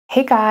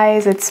Hey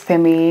guys, it's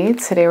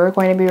Fimi. Today we're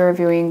going to be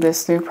reviewing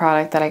this new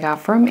product that I got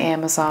from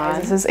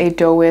Amazon. This is a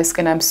dough whisk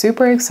and I'm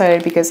super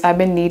excited because I've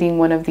been needing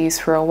one of these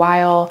for a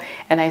while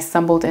and I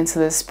stumbled into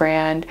this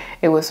brand.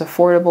 It was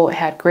affordable, it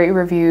had great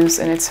reviews,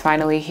 and it's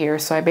finally here.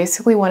 So I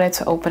basically wanted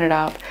to open it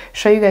up,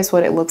 show you guys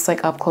what it looks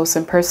like up close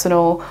and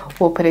personal.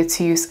 We'll put it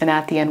to use and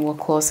at the end we'll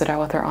close it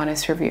out with our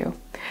honest review.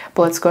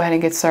 But let's go ahead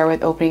and get started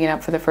with opening it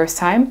up for the first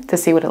time to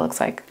see what it looks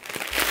like.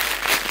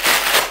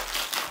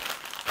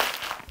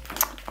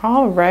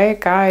 All right,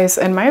 guys,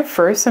 and my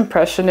first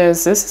impression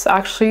is this is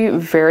actually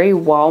very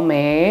well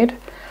made.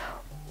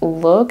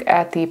 Look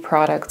at the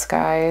product,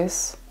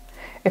 guys.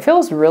 It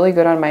feels really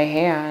good on my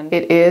hand.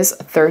 It is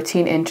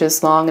 13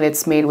 inches long and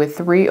it's made with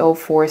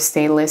 304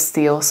 stainless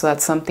steel, so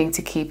that's something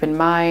to keep in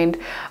mind.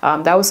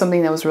 That was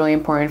something that was really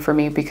important for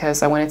me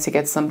because I wanted to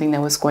get something that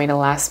was going to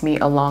last me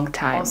a long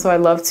time. Also, I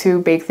love to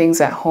bake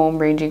things at home,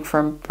 ranging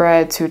from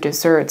bread to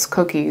desserts,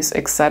 cookies,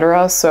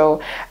 etc.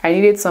 So I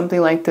needed something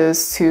like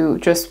this to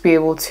just be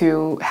able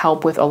to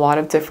help with a lot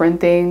of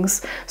different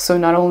things. So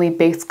not only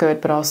baked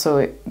good, but also,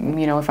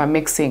 you know, if I'm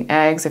mixing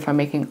eggs, if I'm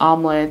making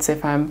omelets,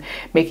 if I'm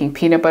making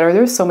peanut butter,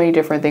 there's so many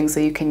different things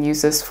that you can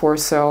use this for.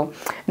 So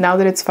now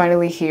that it's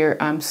finally here,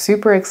 I'm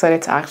super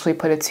excited to actually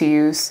put it to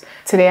use.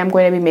 Today I'm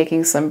going to be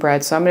making some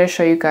bread, so I'm going to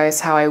show you guys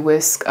how I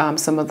whisk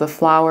some of the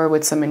flour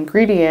with some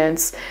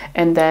ingredients,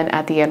 and then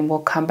at the end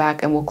we'll come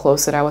back and we'll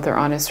close it out with our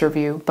honest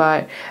review.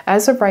 But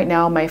as of right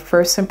now, my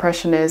first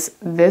impression is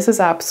this is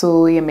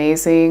absolutely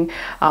amazing.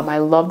 I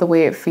love the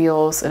way it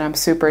feels and I'm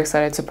super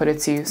excited to put it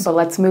to use. So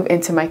let's move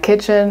into my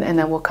kitchen and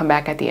then we'll come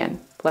back at the end.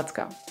 Let's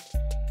go.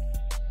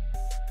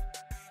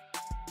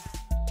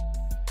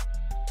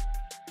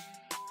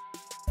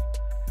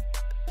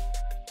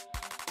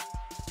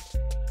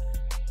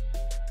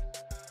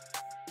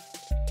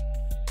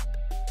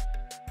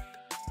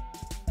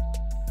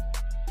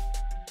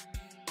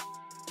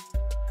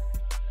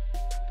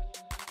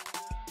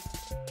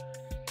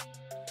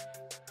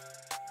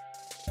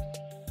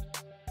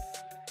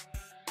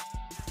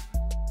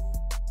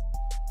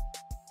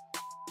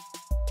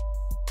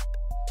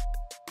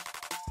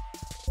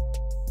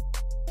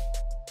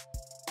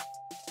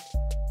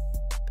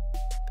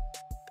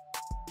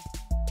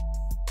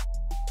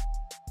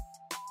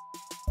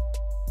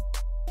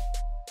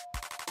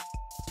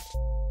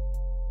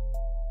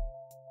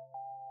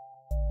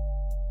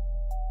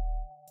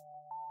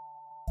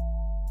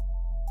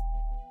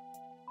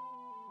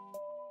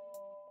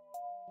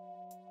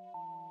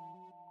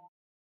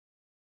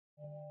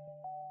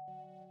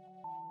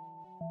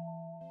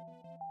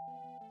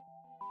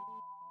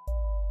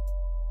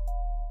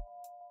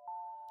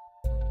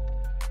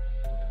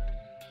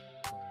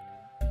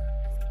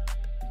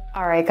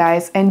 Alright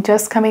guys, and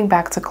just coming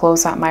back to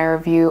close out my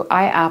review,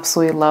 I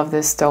absolutely love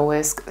this dough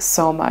whisk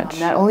so much.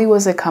 Not only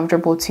was it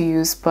comfortable to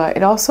use, but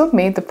it also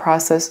made the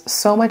process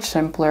so much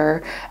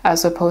simpler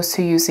as opposed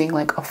to using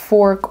like a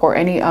fork or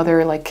any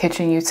other like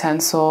kitchen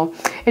utensil.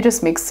 It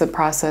just makes the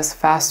process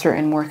faster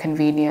and more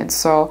convenient.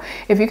 So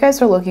if you guys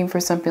are looking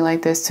for something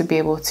like this to be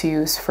able to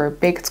use for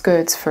baked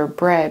goods, for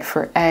bread,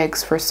 for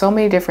eggs, for so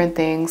many different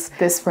things,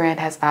 this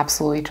brand has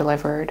absolutely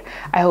delivered.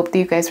 I hope that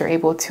you guys are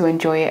able to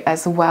enjoy it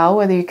as well,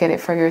 whether you get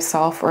it for yourself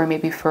or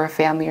maybe for a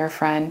family or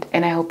friend.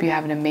 And I hope you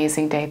have an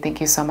amazing day.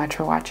 Thank you so much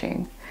for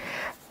watching.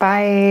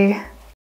 Bye.